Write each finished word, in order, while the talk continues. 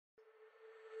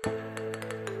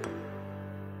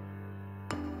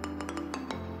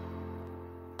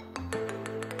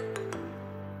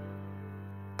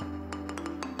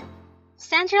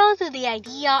Central to the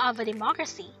idea of a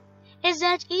democracy is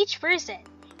that each person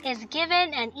is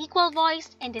given an equal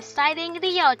voice in deciding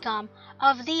the outcome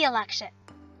of the election.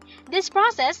 This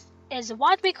process is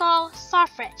what we call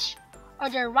suffrage, or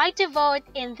the right to vote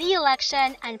in the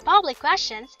election and public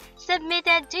questions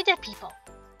submitted to the people.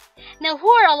 Now, who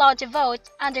are allowed to vote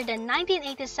under the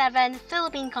 1987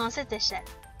 Philippine Constitution?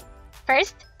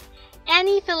 First,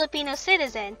 any Filipino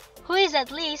citizen who is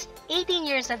at least 18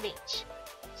 years of age.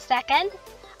 Second,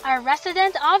 a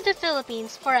resident of the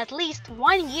Philippines for at least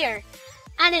 1 year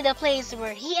and in the place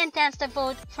where he intends to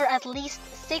vote for at least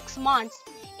 6 months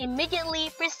immediately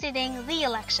preceding the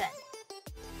election.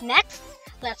 Next,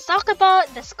 let's talk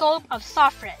about the scope of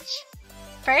suffrage.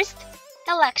 First,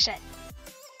 election.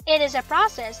 It is a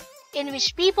process in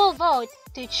which people vote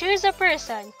to choose a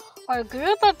person or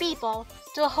group of people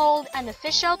to hold an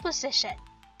official position.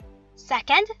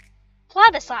 Second,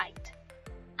 plebiscite.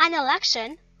 An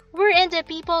election wherein the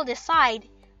people decide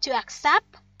to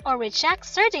accept or reject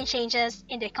certain changes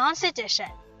in the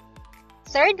Constitution.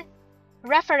 Third,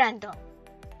 referendum.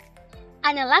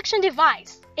 An election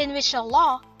device in which a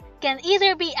law can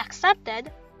either be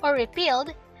accepted or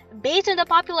repealed based on the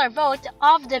popular vote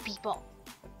of the people.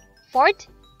 Fourth,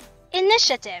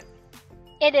 initiative.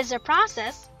 It is a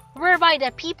process whereby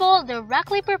the people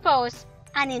directly propose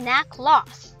and enact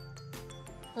laws.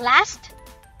 Last,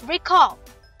 recall.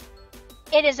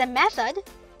 It is a method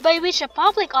by which a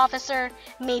public officer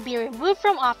may be removed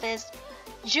from office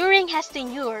during his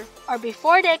tenure or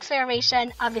before the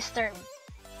expiration of his term.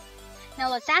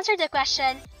 Now let's answer the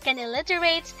question, can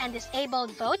illiterates and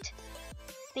disabled vote?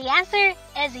 The answer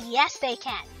is yes, they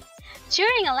can.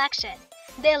 During election,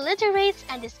 the illiterates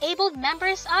and disabled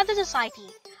members of the society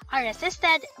are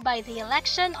assisted by the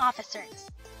election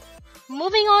officers.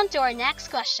 Moving on to our next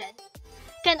question.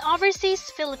 Can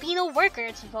overseas Filipino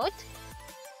workers vote?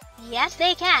 Yes,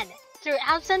 they can, through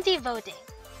absentee voting,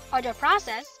 or the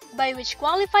process by which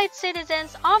qualified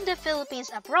citizens of the Philippines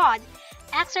abroad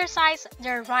exercise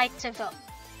their right to vote.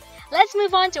 Let's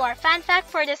move on to our fun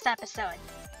fact for this episode.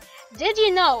 Did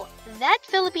you know that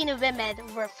Filipino women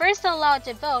were first allowed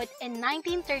to vote in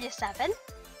 1937?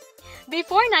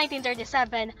 Before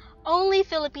 1937, only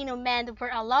Filipino men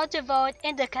were allowed to vote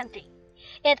in the country.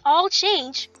 It all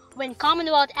changed when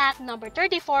Commonwealth Act No.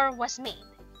 34 was made.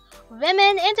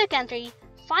 Women in the country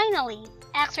finally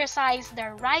exercised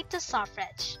their right to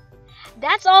suffrage.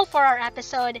 That's all for our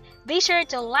episode. Be sure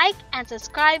to like and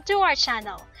subscribe to our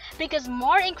channel because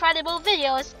more incredible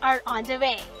videos are on the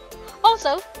way.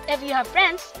 Also, if you have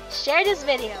friends, share this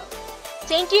video.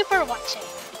 Thank you for watching.